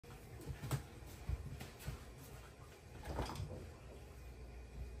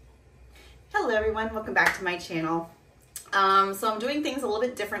Hello everyone, welcome back to my channel. So I'm doing things a little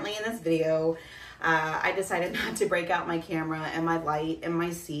bit differently in this video. I decided not to break out my camera and my light and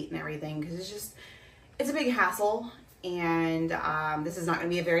my seat and everything because it's a big hassle, and this is not going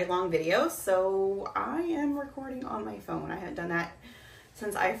to be a very long video, so I am recording on my phone. I haven't done that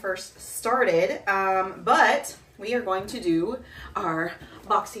since I first started, but we are going to do our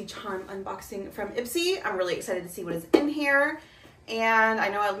Boxycharm unboxing from IPSY. I'm really excited to see what is in here. And I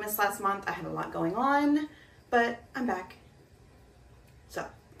know I missed last month. I had a lot going on, but I'm back. So,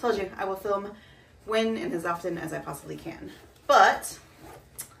 told you I will film when and as often as I possibly can. But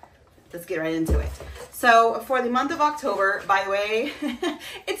let's get right into it. So for the month of October, by the way,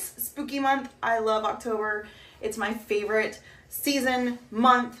 it's spooky month. I love October. It's my favorite season,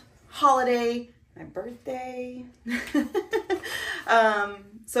 month, holiday, my birthday.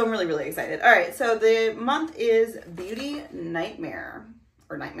 So I'm really, really excited. All right, so the month is Beauty Nightmare,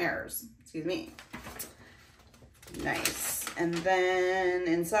 or Nightmares, excuse me. Nice. And then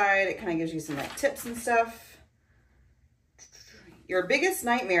inside, it kind of gives you some like tips and stuff. Your biggest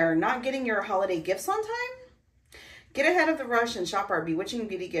nightmare, not getting your holiday gifts on time? Get ahead of the rush and shop our bewitching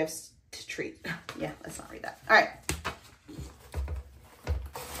beauty gifts to treat. Yeah, let's not read that. All right.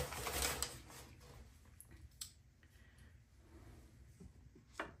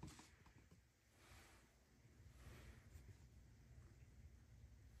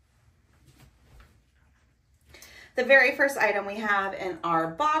 The very first item we have in our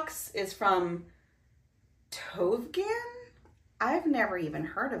box is from Tovgan. I've never even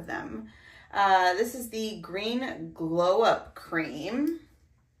heard of them. This is the Green Glow Up Cream.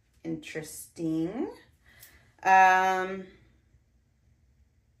 Interesting. Doesn't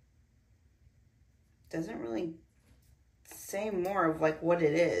really say more of like what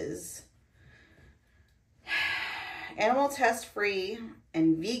it is. Animal test free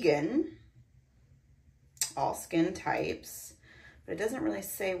and vegan. All skin types, but it doesn't really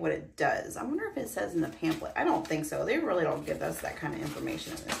say what it does. I wonder if it says in the pamphlet. I don't think so. They really don't give us that kind of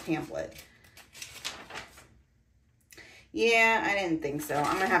information in this pamphlet. Yeah, I didn't think so.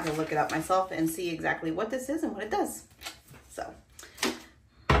 I'm gonna have to look it up myself and see exactly what this is and what it does. So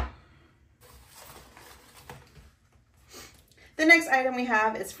the next item we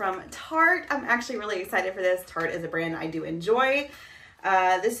have is from Tarte. I'm actually really excited for this. Tarte is a brand I do enjoy.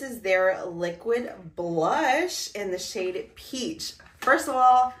 This is their liquid blush in the shade Peach. First of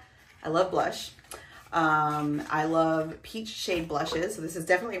all, I love blush. I love peach shade blushes, so this is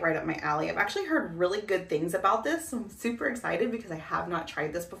definitely right up my alley. I've actually heard really good things about this, so I'm super excited because I have not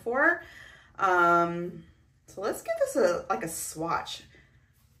tried this before. So let's give this a swatch.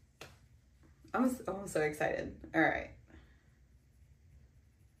 I'm so excited. All right.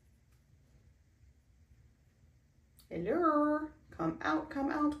 Hello.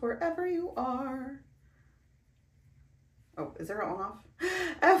 Come out wherever you are. Oh, is there an on-off?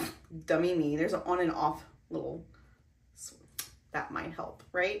 Oh, dummy me. There's an on and off little, that might help,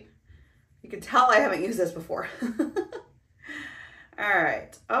 right? You can tell I haven't used this before. All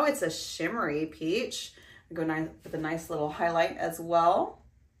right. Oh, it's a shimmery peach. Go nice with a nice little highlight as well.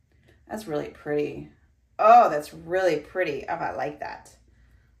 That's really pretty. Oh, that's really pretty. Oh, I like that.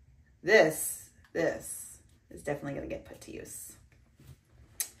 This is definitely going to get put to use.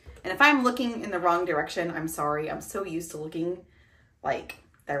 And if I'm looking in the wrong direction, I'm sorry. I'm so used to looking like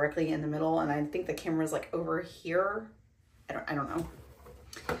directly in the middle, and I think the camera's like over here. I don't know.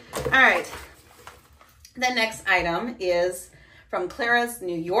 All right. The next item is from Clara's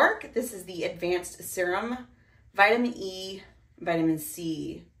New York. This is the Advanced Serum Vitamin E, Vitamin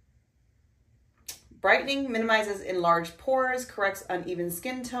C. Brightening, minimizes enlarged pores, corrects uneven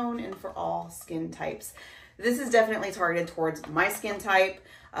skin tone, and for all skin types. This is definitely targeted towards my skin type.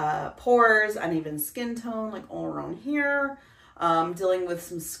 Pores, uneven skin tone, like all around here. Dealing with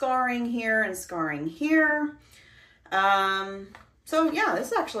some scarring here and scarring here. So yeah, this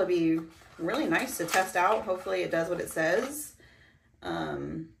will actually be really nice to test out. Hopefully it does what it says.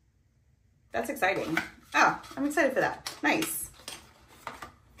 That's exciting. Ah, I'm excited for that. Nice.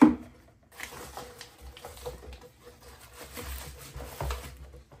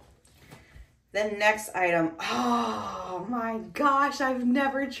 The next item, oh my gosh, I've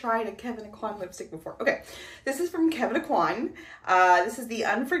never tried a Kevyn Aucoin lipstick before. Okay, this is from Kevyn Aucoin. This is the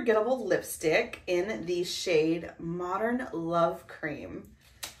Unforgettable Lipstick in the shade Modern Love Cream.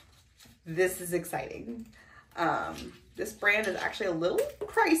 This is exciting. This brand is actually a little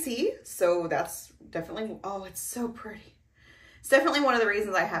pricey, so that's definitely, oh, it's so pretty. It's definitely one of the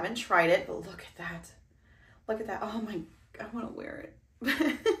reasons I haven't tried it, but look at that. Look at that. Oh my, I want to wear it.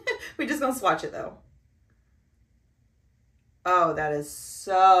 We're just gonna swatch it though. Oh, that is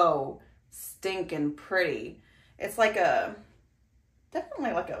so stinking pretty. It's like a,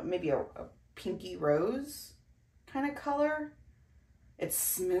 definitely like a, maybe a pinky rose kind of color. It's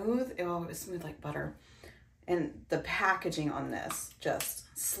smooth. Oh, it's smooth like butter. And the packaging on this,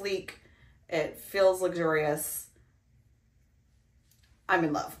 just sleek. It feels luxurious. I'm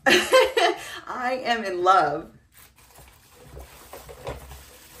in love. I am in love.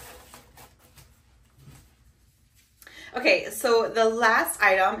 Okay, so the last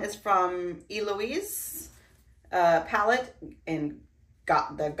item is from Eloise palette and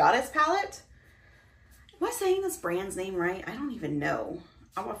the Goddess palette. Am I saying this brand's name right? I don't even know.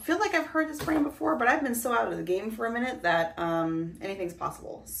 I feel like I've heard this brand before, but I've been so out of the game for a minute that anything's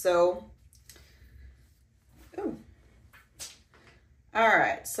possible. So, ooh. All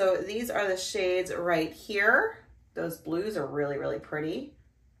right, so these are the shades right here. Those blues are really, really pretty.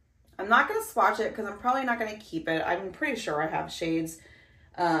 I'm not gonna swatch it because I'm probably not gonna keep it. I'm pretty sure I have shades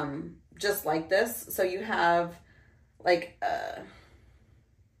just like this. So you have like,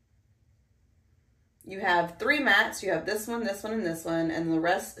 you have 3 mattes. You have this one, and this one, and the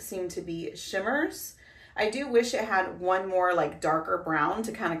rest seem to be shimmers. I do wish it had one more like darker brown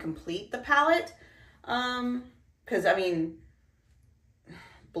to kind of complete the palette. Because I mean,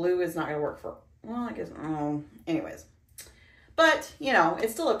 blue is not gonna work for, well, I guess, oh, anyways. But, you know,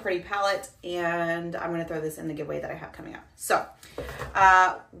 it's still a pretty palette, and I'm going to throw this in the giveaway that I have coming up. So,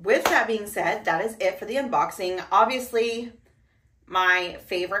 with that being said, that is it for the unboxing. Obviously, my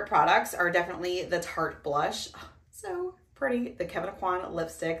favorite products are definitely the Tarte blush. Oh, so pretty. The Kevyn Aucoin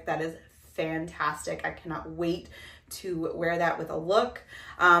lipstick. That is fantastic. I cannot wait to wear that with a look.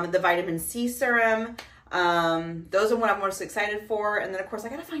 The vitamin C serum. Those are what I'm most excited for. And then, of course, I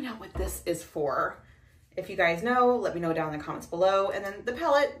got to find out what this is for. If you guys know, let me know down in the comments below. And then the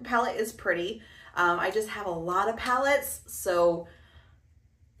palette is pretty. I just have a lot of palettes, so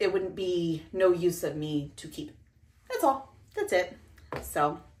it wouldn't be no use of me to keep it. That's all. That's it.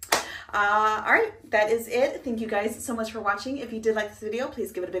 So, all right, that is it. Thank you guys so much for watching. If you did like this video,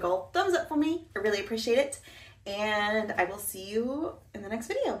 please give it a big old thumbs up for me. I really appreciate it. And I will see you in the next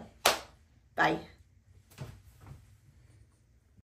video. Bye.